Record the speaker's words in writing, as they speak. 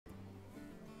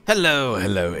Hello,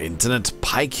 hello, Internet.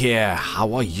 Pike here.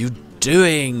 How are you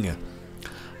doing?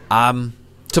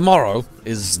 Tomorrow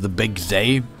is the big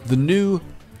day. The new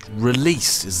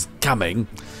release is coming.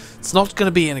 It's not going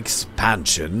to be an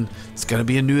expansion. It's going to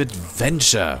be a new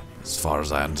adventure, as far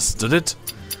as I understood it.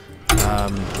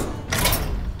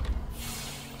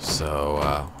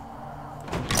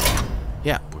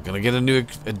 Yeah, we're going to get a new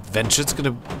adventure. It's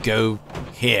going to go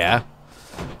here,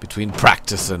 between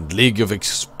Practice and League of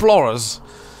Explorers.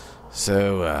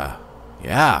 So,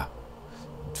 yeah.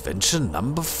 Adventure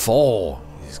number 4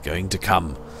 is going to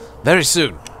come very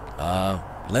soon.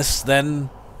 Less than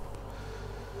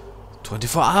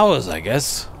 24 hours, I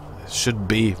guess. It should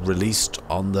be released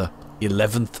on the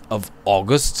 11th of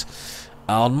August.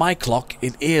 On my clock,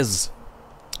 it is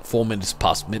 4 minutes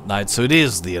past midnight, so it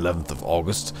is the 11th of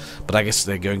August. But I guess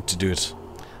they're going to do it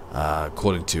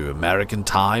according to American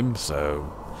time,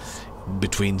 so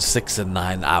between 6 and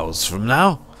 9 hours from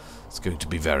now. It's going to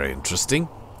be very interesting.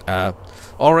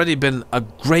 Already been a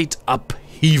great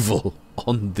upheaval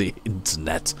on the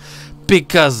internet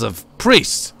because of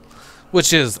Priest,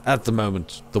 which is at the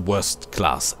moment the worst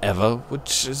class ever,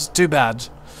 which is too bad.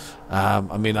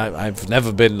 I mean, I've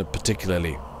never been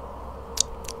particularly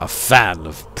a fan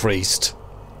of Priest.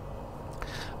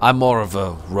 I'm more of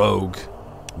a rogue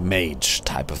mage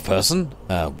type of person,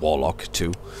 warlock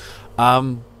too.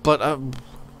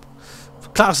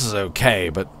 Class is okay,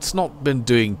 but it's not been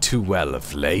doing too well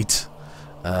of late.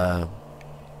 I've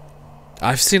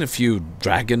seen a few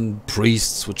dragon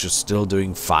priests which are still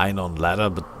doing fine on ladder,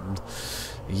 but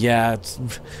yeah,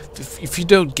 if you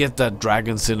don't get that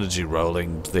dragon synergy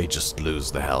rolling, they just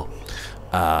lose the hell.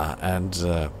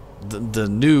 The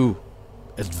new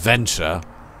adventure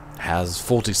has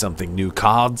 40-something new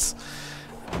cards.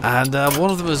 And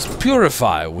one of them is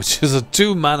Purify, which is a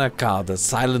 2-mana card that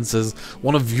silences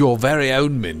one of your very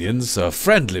own minions, so a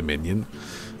friendly minion,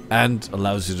 and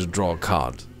allows you to draw a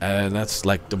card. And that's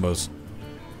like the most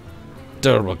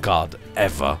terrible card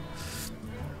ever.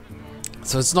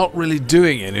 So it's not really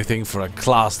doing anything for a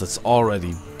class that's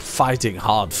already fighting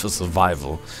hard for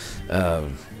survival.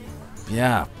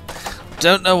 Yeah,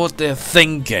 don't know what they're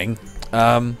thinking.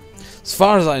 As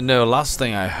far as I know, last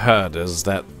thing I heard is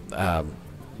that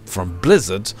from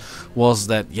Blizzard was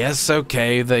that yes,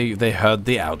 okay, they heard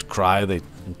the outcry, they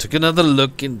took another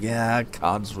look, and yeah,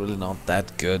 card's really not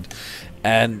that good,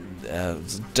 and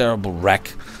it's a terrible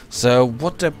wreck. So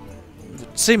what they're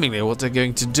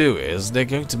going to do is they're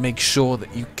going to make sure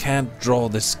that you can't draw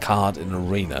this card in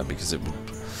Arena, because it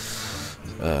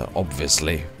would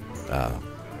obviously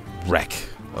wreck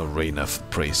Arena for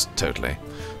Priest totally.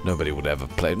 Nobody would ever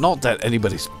play. Not that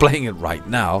anybody's playing it right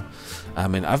now. I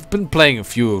mean, I've been playing a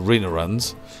few arena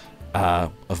runs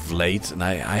of late, and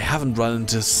I haven't run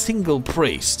into a single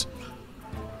priest.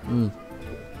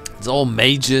 It's all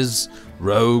mages,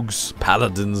 rogues,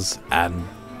 paladins, and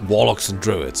warlocks and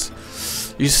druids.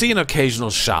 You see an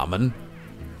occasional shaman,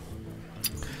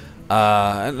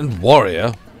 and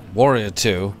warrior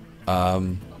too. But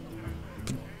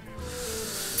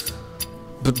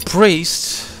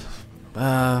priest,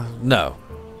 no,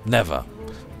 never.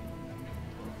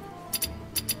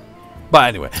 But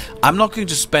anyway, I'm not going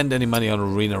to spend any money on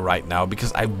Arena right now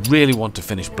because I really want to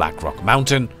finish Blackrock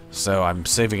Mountain, so I'm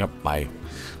saving up my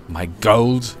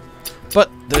gold.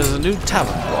 But there's a new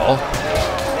Tavern Brawl,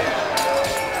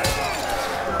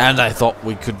 and I thought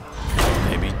we could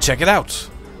maybe check it out.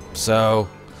 So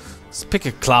let's pick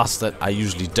a class that I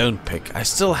usually don't pick. I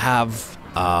still have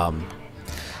I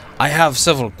have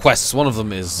several quests. One of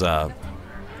them is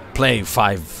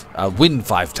win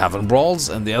 5 Tavern Brawls,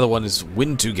 and the other one is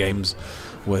win 2 games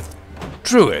with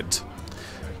Druid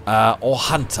or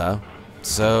Hunter.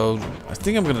 So I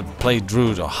think I'm going to play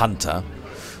Druid or Hunter.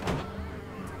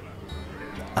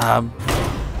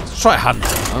 Let's try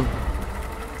Hunter.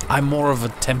 I'm more of a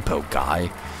tempo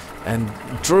guy, and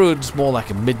Druid's more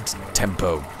like a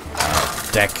mid-tempo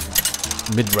deck,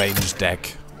 mid-range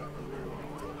deck.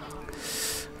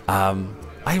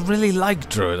 I really like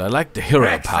Druid. I like the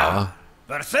hero power.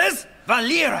 Versus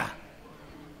Valera.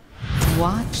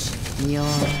 Watch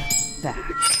your back.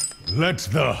 Let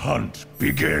the hunt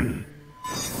begin.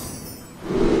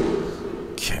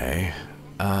 Okay.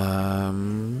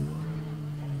 Damn.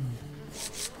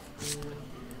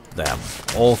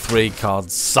 All 3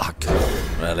 cards suck.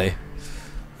 Really?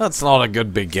 That's not a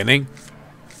good beginning.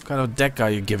 What kind of deck are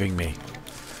you giving me?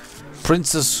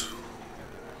 Princess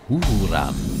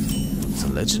Huran. It's a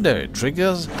legendary.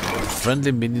 Triggers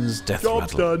friendly minions death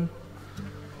Job's metal. done.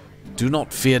 Do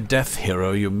not fear death,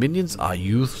 hero. Your minions are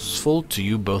useful to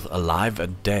you both alive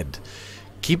and dead.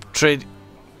 Keep trade.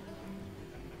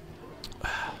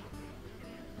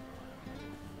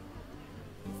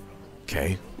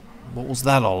 Okay. What was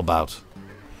that all about?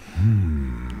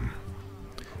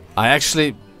 I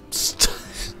actually...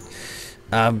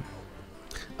 I'm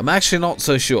actually not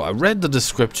so sure. I read the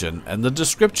description, and the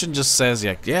description just says,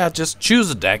 yeah, just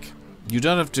choose a deck. You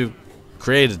don't have to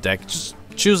create a deck. Just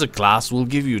choose a class. We'll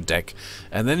give you a deck.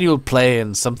 And then you'll play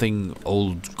and something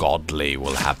old godly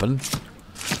will happen.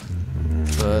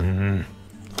 But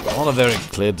not a very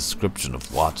clear description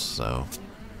of what, so...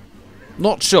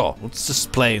 Not sure. Let's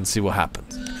just play and see what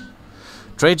happens.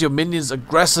 Trade your minions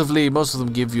aggressively. Most of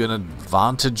them give you an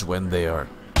advantage when they are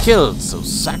killed, so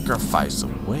sacrifice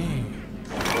away.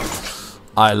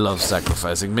 I love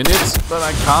sacrificing minions, but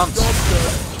I can't.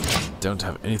 Don't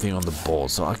have anything on the board,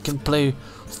 so I can play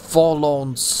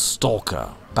Forlorn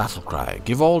Stalker. Battlecry.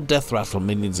 Give all Death Rattle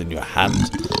minions in your hand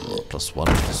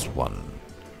 +1/+1.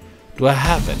 Do I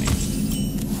have any?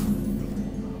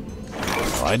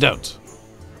 No, I don't.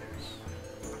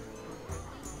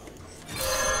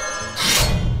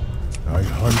 I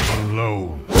hunt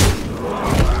alone.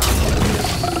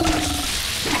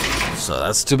 So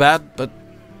that's too bad, but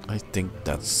I think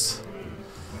that's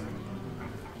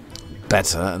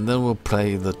better. And then we'll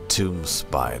play the Tomb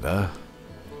Spider.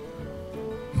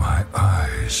 My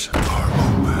eyes are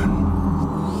open.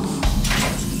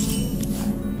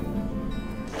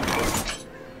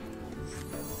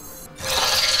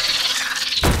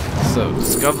 So,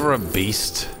 discover a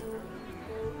beast.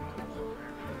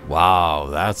 Wow,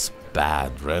 that's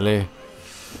bad, really?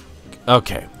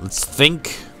 Okay, let's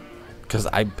think. Because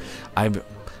I'm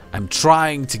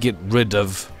trying to get rid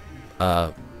of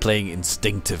playing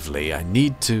instinctively. I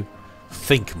need to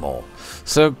think more.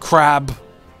 So, Crab.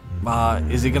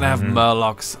 Is he going to have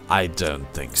Murlocs? I don't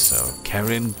think so.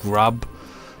 Carrion Grub.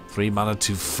 3 mana,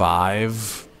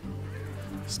 2/5.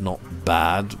 It's not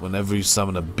bad. Whenever you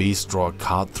summon a beast, draw a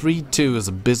card. 3/2 is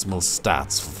abysmal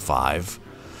stats for 5.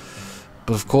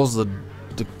 But of course the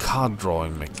card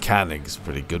drawing mechanic is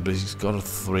pretty good, but he's got a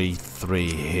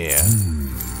 3/3 here.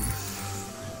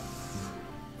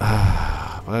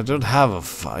 But I don't have a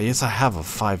 5. Yes, I have a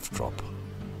 5-drop.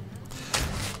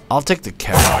 I'll take the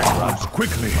Carrion Grub.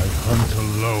 Quickly, I hunt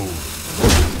alone.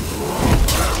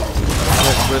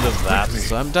 Get rid of that.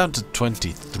 So I'm down to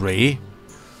 23.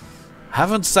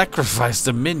 Haven't sacrificed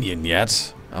a minion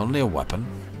yet. Only a weapon.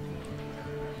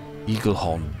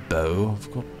 Eaglehorn Bow.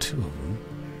 I've got 2 of them.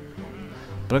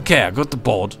 But okay, I got the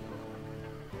board.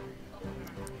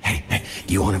 Hey,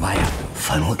 do you want to buy a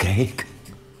funnel cake?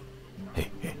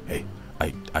 Hey.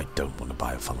 I don't want to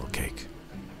buy a funnel cake.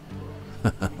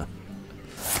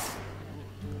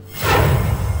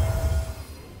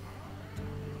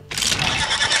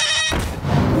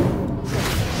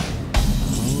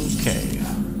 Okay.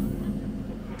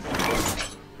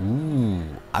 Ooh,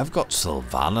 I've got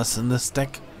Sylvanas in this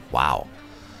deck. Wow.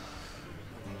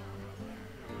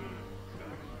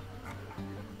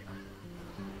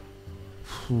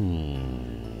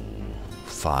 Hmm.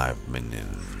 5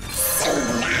 minions.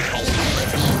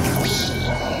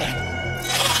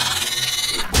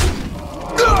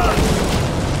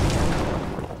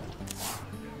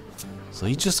 So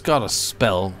he just got a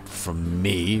spell from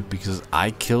me because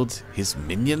I killed his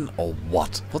minion, or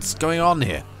what? What's going on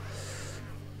here?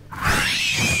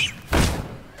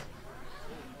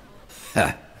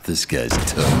 Ha, this guy's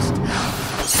toast.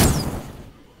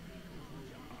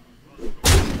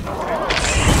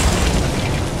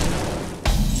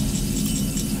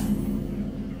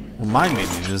 Well, my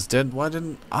minion is dead. Why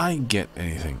didn't I get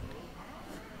anything?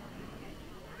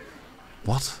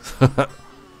 What?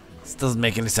 This doesn't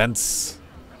make any sense.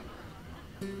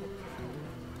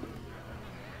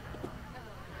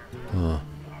 Huh.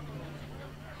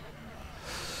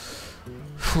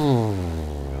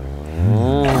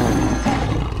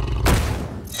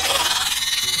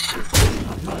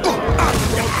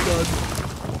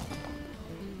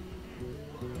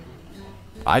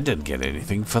 I didn't get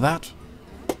anything for that.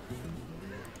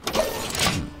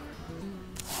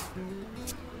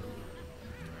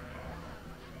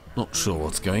 Not sure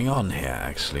what's going on here,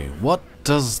 actually. What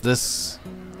does this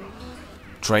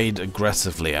trade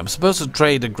aggressively? I'm supposed to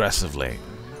trade aggressively.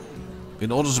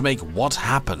 In order to make what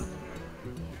happen?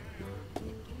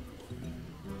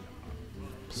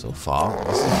 So far,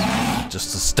 this is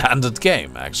just a standard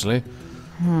game, actually.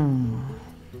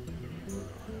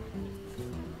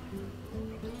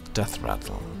 Death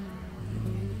Rattle.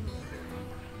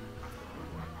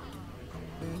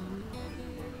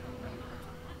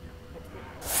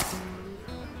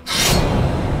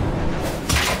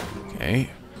 Okay.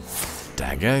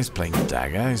 Dagger, he's playing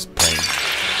dagger, he's playing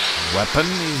weapon,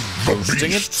 he's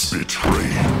boosting it.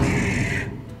 Betrayed me.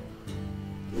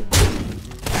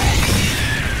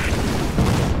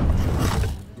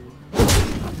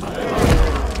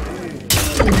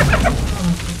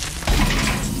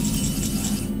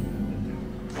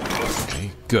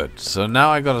 so now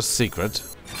I got a secret.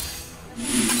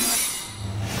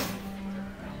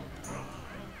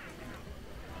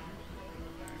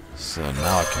 So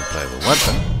now I can play the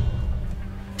weapon.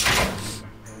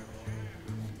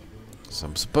 So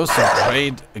I'm supposed to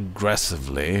trade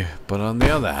aggressively, but on the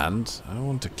other hand, I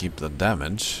want to keep the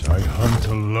damage. I hunt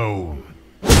alone.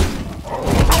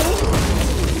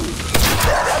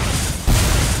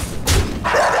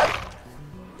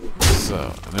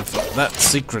 So, and if that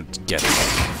secret gets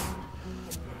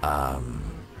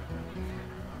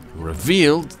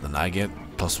revealed, then I get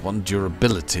 +1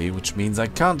 durability, which means I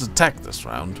can't attack this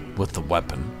round with the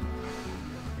weapon.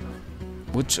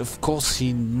 Which, of course,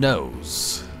 he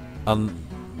knows.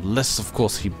 Unless, of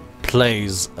course, he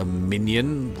plays a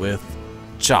minion with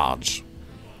charge.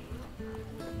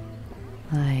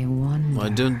 I wonder. I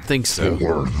don't think so.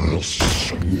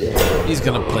 He's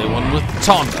gonna play one with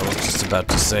taunt, I was just about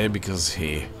to say, because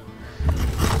he...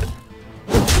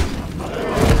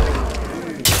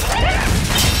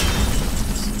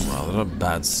 It's rather a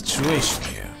bad situation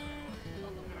here.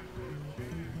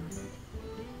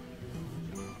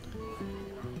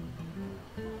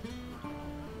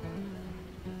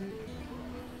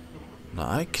 Now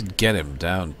I could get him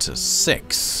down to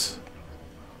 6.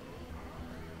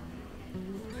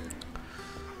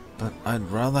 But I'd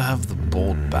rather have the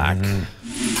board back.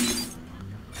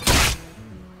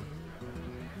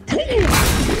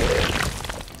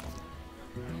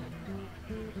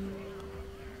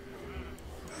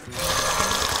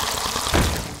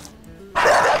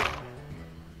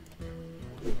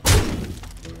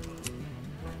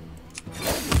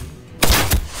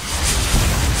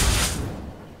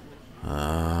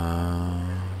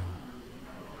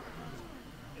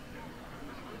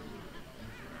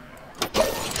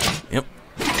 Yep.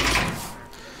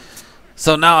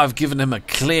 So now I've given him a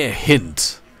clear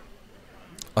hint.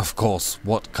 Of course,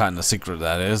 what kind of secret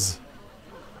that is.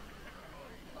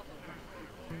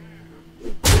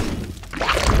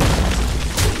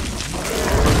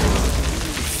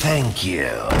 Thank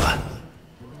you.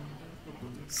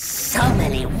 So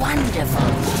many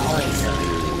wonderful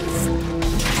poisons.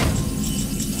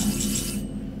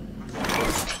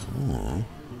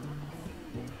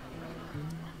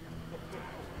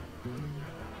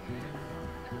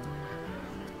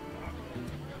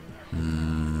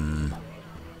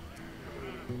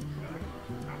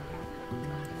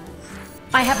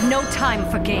 I have no time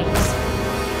for games.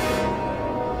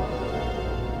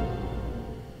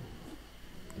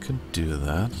 Could do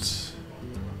that.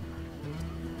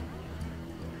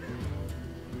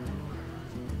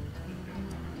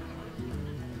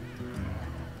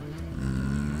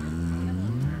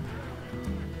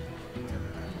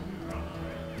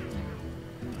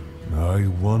 I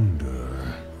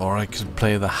wonder. Or I could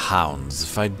play the hounds.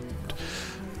 If I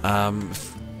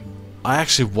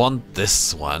actually want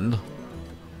this one.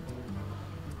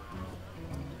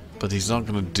 But he's not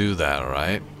gonna do that,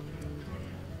 right?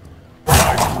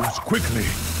 I moves quickly.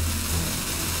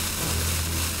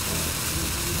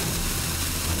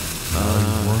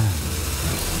 I wonder.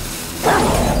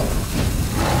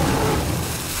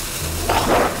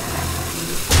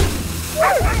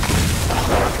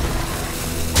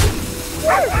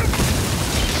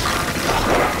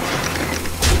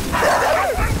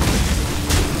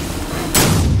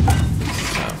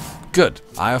 Good.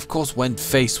 I of course went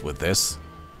face with this.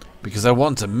 Because I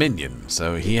want a minion,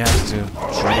 so he has to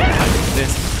trade like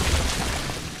this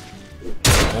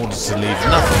in order to leave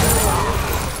nothing.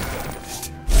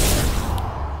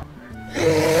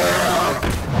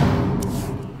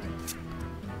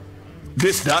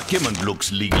 This document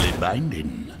looks legally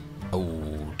binding.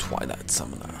 Oh, Twilight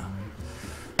Summoner.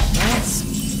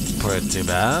 That's pretty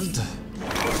bad.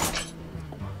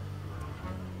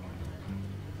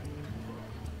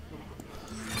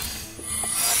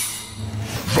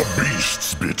 The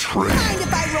beasts betray. Mind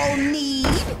if I roll need?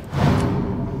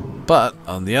 But,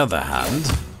 on the other hand...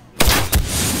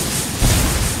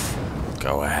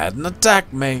 Go ahead and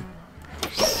attack me.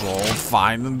 It's all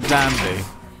fine and dandy.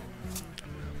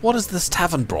 What is this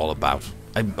Tavern Brawl about?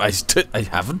 I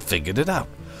haven't figured it out.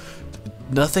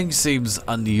 Nothing seems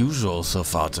unusual so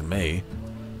far to me.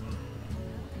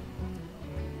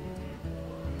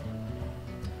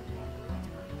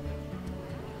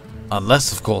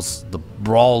 Unless, of course, the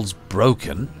brawl's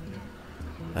broken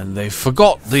and they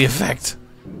forgot the effect.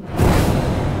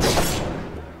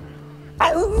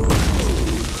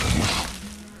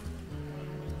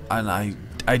 And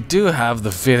I do have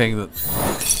the feeling that...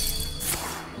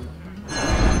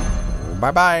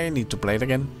 Bye-bye, need to play it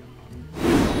again.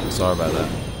 Sorry about that.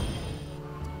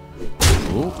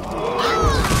 Ooh.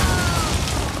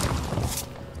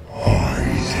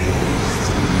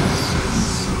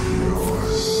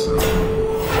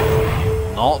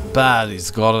 not bad. He's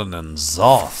got an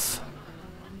Nzoth.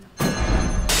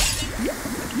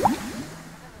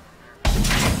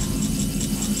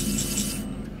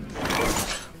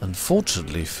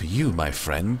 Unfortunately for you, my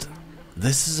friend,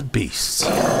 this is a beast.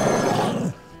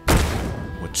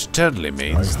 Which totally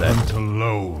means that...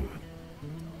 alone.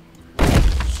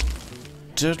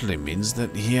 Totally means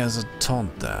that he has a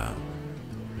taunt there.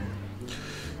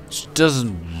 Which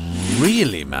doesn't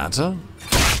really matter.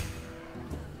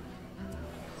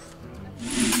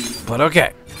 But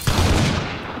okay.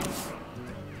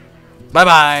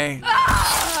 Bye-bye.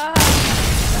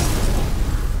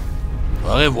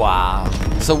 Au revoir.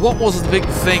 So what was the big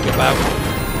thing about...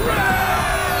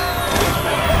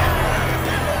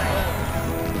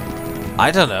 I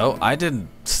don't know. I didn't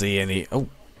see any... Oh.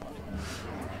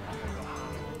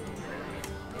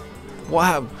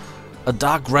 Wow. A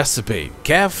dark recipe.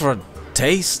 Care for a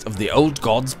taste of the old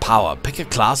god's power. Pick a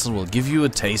class and we'll give you a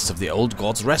taste of the old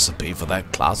god's recipe for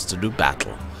that class to do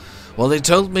battle. Well, they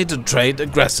told me to trade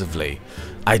aggressively.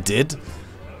 I did.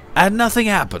 And nothing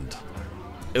happened.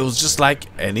 It was just like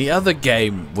any other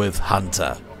game with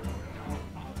Hunter.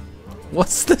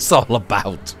 What's this all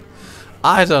about?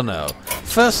 I don't know.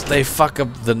 First they fuck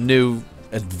up the new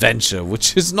adventure,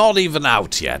 which is not even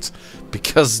out yet,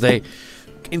 because they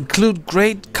include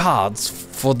great cards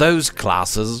for those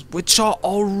classes which are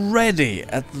already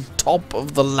at the top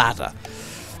of the ladder.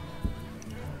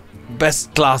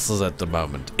 Best classes at the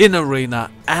moment, in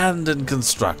Arena and in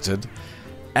Constructed,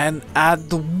 and add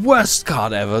the worst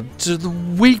card ever to the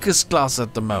weakest class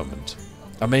at the moment.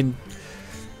 I mean,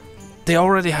 they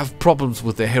already have problems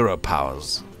with their hero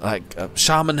powers. Like,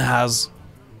 Shaman has,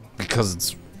 because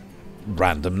it's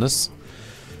randomness,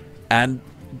 and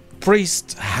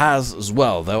Priest has as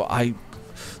well, though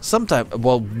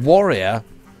well, Warrior,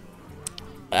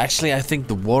 actually I think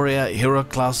the Warrior hero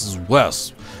class is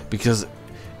worse, because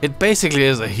it basically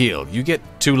is a heal. You get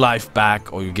 2 life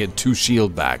back, or you get 2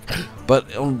 shield back, but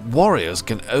Warriors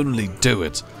can only do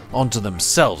it onto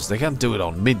themselves. They can't do it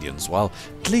on minions, while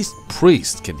at least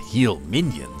Priest can heal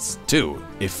minions too,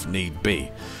 if need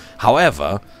be.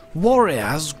 However, Warrior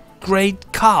has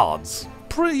great cards.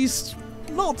 Priest,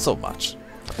 not so much.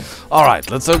 Alright,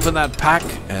 let's open that pack,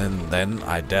 and then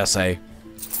I dare say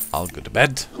I'll go to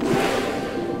bed.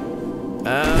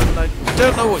 And I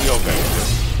don't know what you're going to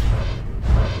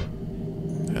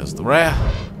do. There's the rare.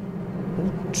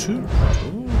 Oh, 2.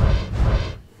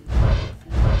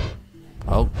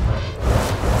 Oh.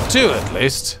 2 at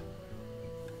least.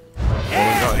 What do we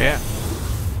got here?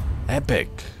 Epic.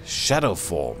 Shadow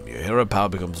form. Your hero power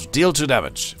becomes deal 2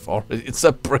 damage. It's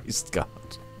a priest card.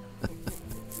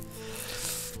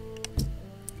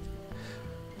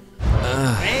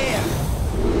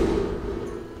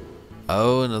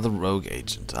 Oh, another rogue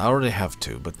agent. I already have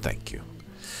 2, but thank you.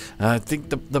 I think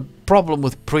the problem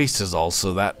with priest is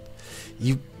also that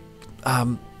you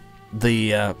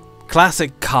the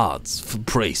classic cards for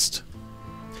priest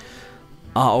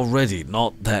are already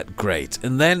not that great,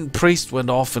 and then priest went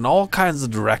off in all kinds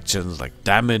of directions, like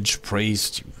damage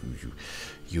priest,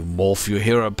 you morph your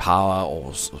hero power,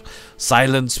 or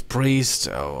silence priest,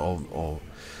 or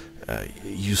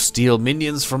you steal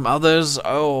minions from others,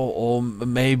 or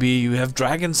maybe you have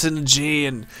dragon synergy,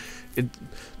 and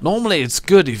normally it's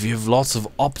good if you have lots of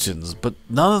options, but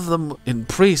none of them in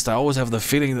priest. I always have the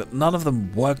feeling that none of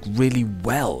them work really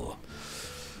well.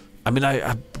 I mean,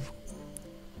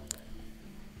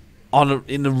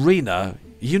 in Arena,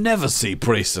 you never see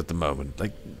priest at the moment.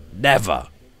 Like, never.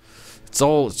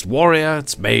 It's warrior,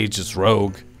 it's mage, it's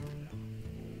rogue.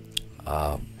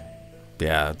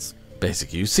 Yeah, it's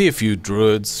basically, you see a few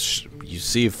druids, you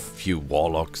see a few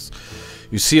warlocks,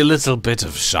 you see a little bit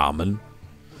of shaman.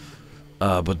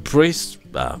 But priest,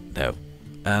 no.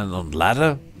 And on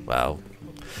ladder, well,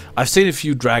 I've seen a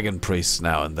few dragon priests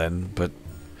now and then, but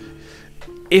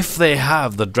if they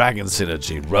have the dragon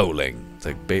synergy rolling,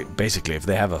 like basically if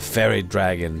they have a fairy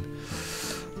dragon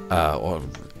or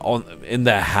in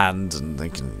their hand, and they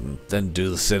can then do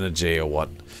the synergy or what,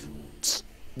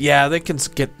 yeah, they can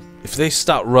get, if they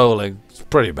start rolling, it's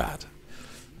pretty bad.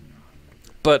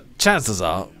 But chances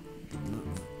are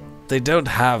they don't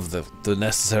have the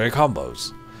necessary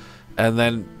combos, and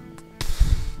then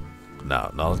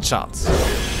no, not a chance.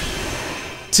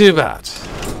 Too bad.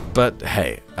 But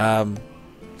hey,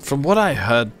 from what I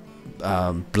heard,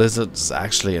 Blizzard's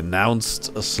actually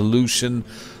announced a solution.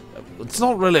 It's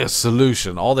not really a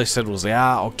solution. All they said was,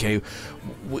 yeah, okay,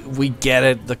 we get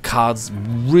it. The card's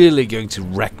really going to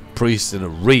wreck Priest in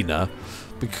Arena,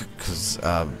 because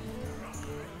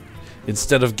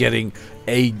instead of getting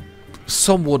a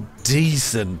somewhat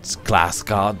decent class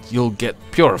card, you'll get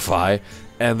Purify,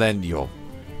 and then you're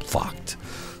fucked.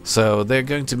 So they're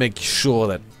going to make sure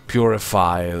that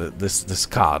Purify, this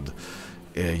card,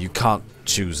 you can't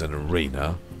choose an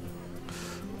arena.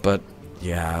 But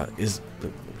yeah,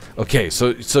 okay.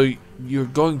 So you're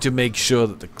going to make sure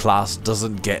that the class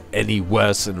doesn't get any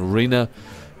worse in arena,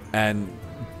 and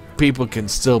people can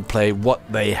still play what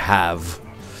they have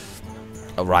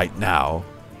right now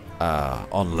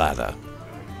on ladder.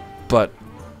 But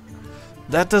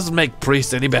that doesn't make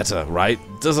priest any better, right?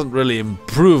 It doesn't really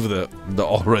improve the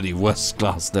already worst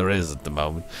class there is at the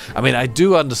moment. I mean, I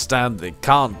do understand they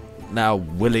can't now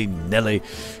willy-nilly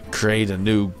create a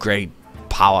new great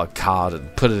power card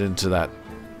and put it into that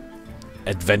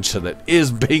adventure that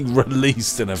is being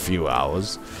released in a few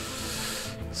hours.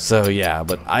 So yeah,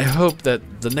 but I hope that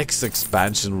the next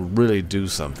expansion will really do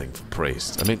something for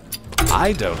priest. I mean,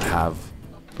 I don't have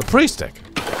a priest deck.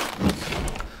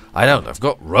 I don't. I've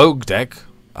got rogue deck,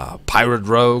 pirate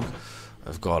rogue.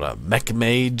 I've got a mech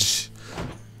mage.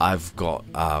 I've got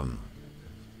well,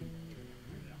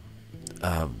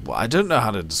 I don't know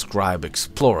how to describe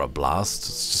explorer blast.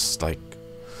 It's just like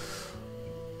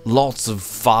lots of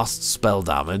fast spell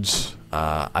damage.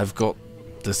 I've got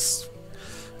this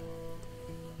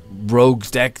rogue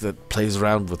deck that plays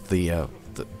around with the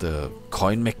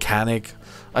coin mechanic.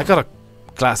 I got a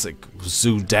classic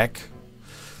zoo deck.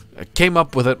 I came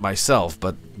up with it myself,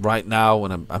 but right now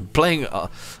when I'm playing a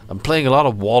lot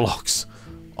of warlocks,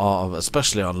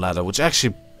 especially on ladder, which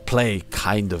actually play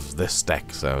kind of this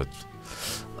deck. So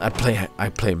I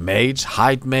play mage.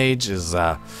 Hide mage is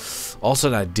also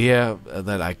an idea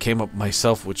that I came up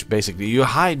myself, which basically you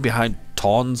hide behind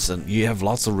taunts and you have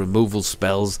lots of removal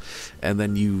spells, and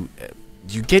then you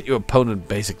get your opponent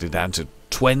basically down to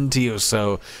 20 or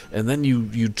so, and then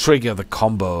you trigger the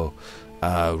combo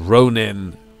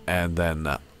Ronin and then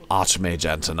Archmage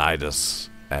Antonidas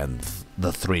and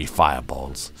the 3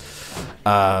 fireballs.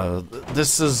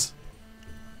 This is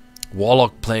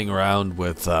Warlock playing around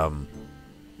with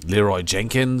Leroy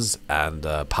Jenkins and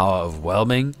Power of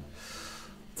Whelming.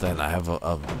 Then I have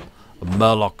a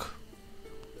Murloc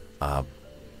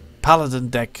Paladin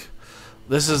deck.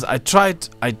 This is I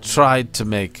tried to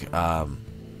make an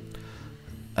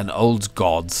Old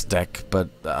Gods deck, but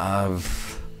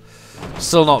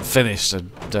still not finished. I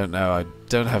don't know. I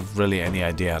don't have really any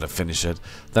idea how to finish it.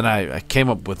 Then I came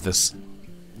up with this.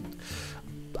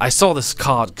 I saw this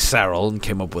card Xeril and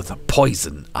came up with a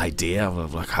poison idea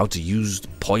of like how to use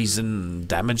poison and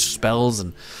damage spells,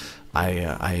 and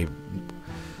I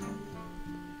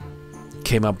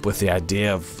came up with the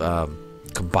idea of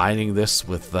combining this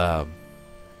with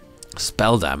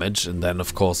spell damage, and then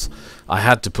of course I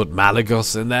had to put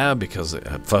Malagos in there because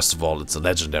first of all it's a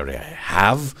legendary I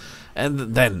have,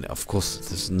 and then of course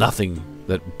there's nothing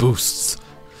that boosts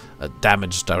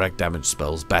direct damage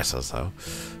spells better. So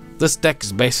this deck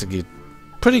is basically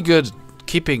pretty good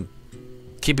keeping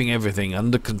everything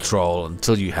under control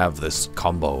until you have this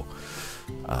combo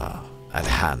at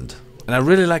hand. And I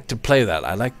really like to play that.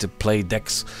 I like to play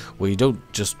decks where you don't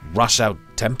just rush out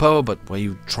tempo, but where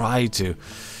you try to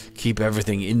keep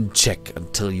everything in check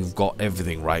until you've got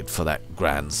everything right for that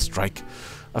grand strike.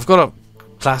 I've got a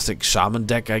classic shaman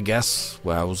deck, I guess,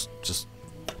 where I was just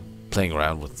playing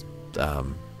around with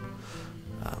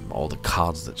all the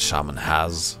cards that shaman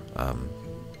has.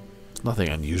 Nothing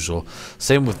unusual.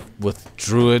 Same with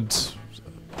druid.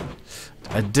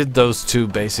 I did those two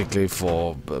basically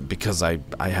because I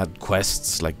had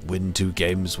quests like win 2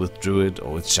 games with druid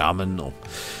or with shaman,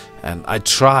 and I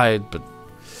tried, but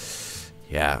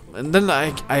yeah. And then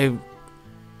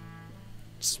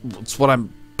it's what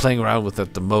I'm playing around with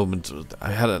at the moment.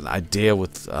 I had an idea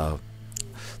with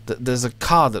there's a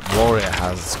card that Warrior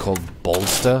has. It's called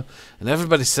Bolster, and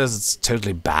everybody says it's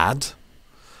totally bad.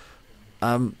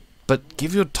 But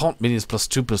give your taunt minions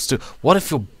 +2/+2. What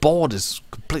if your board is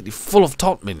completely full of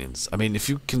taunt minions? I mean, if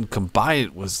you can combine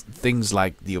it with things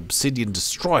like the Obsidian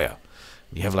Destroyer,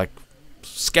 you have like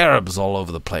scarabs all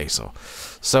over the place.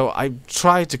 So I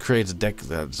tried to create a deck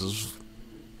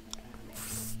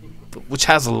which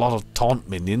has a lot of taunt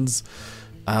minions,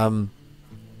 but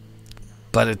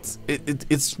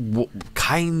it's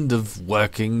kind of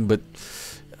working, but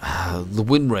the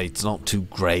win rate's not too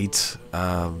great.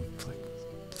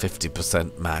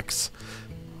 50% max,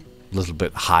 a little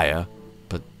bit higher,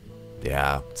 but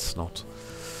yeah, it's not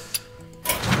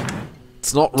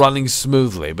running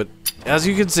smoothly. But as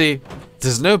you can see,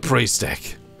 there's no priest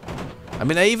deck. I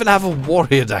mean, I even have a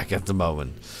warrior deck at the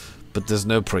moment, but there's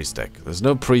no priest deck. There's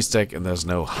no priest deck, and there's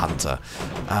no hunter.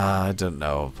 I don't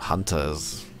know,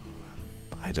 hunters,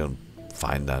 I don't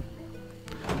find that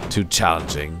too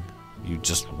challenging. You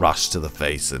just rush to the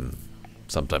face, and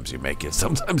sometimes you make it,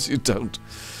 sometimes you don't.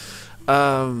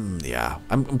 Yeah,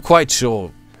 I'm quite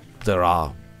sure there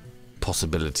are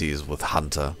possibilities with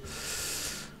Hunter.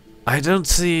 I don't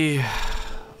see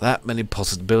that many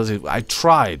possibilities. I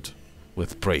tried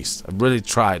with Priest. I really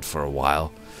tried for a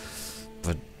while.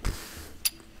 But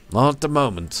not at the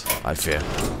moment, I fear.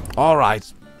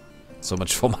 Alright. So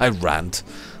much for my rant.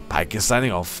 Pike is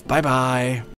signing off.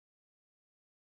 Bye-bye.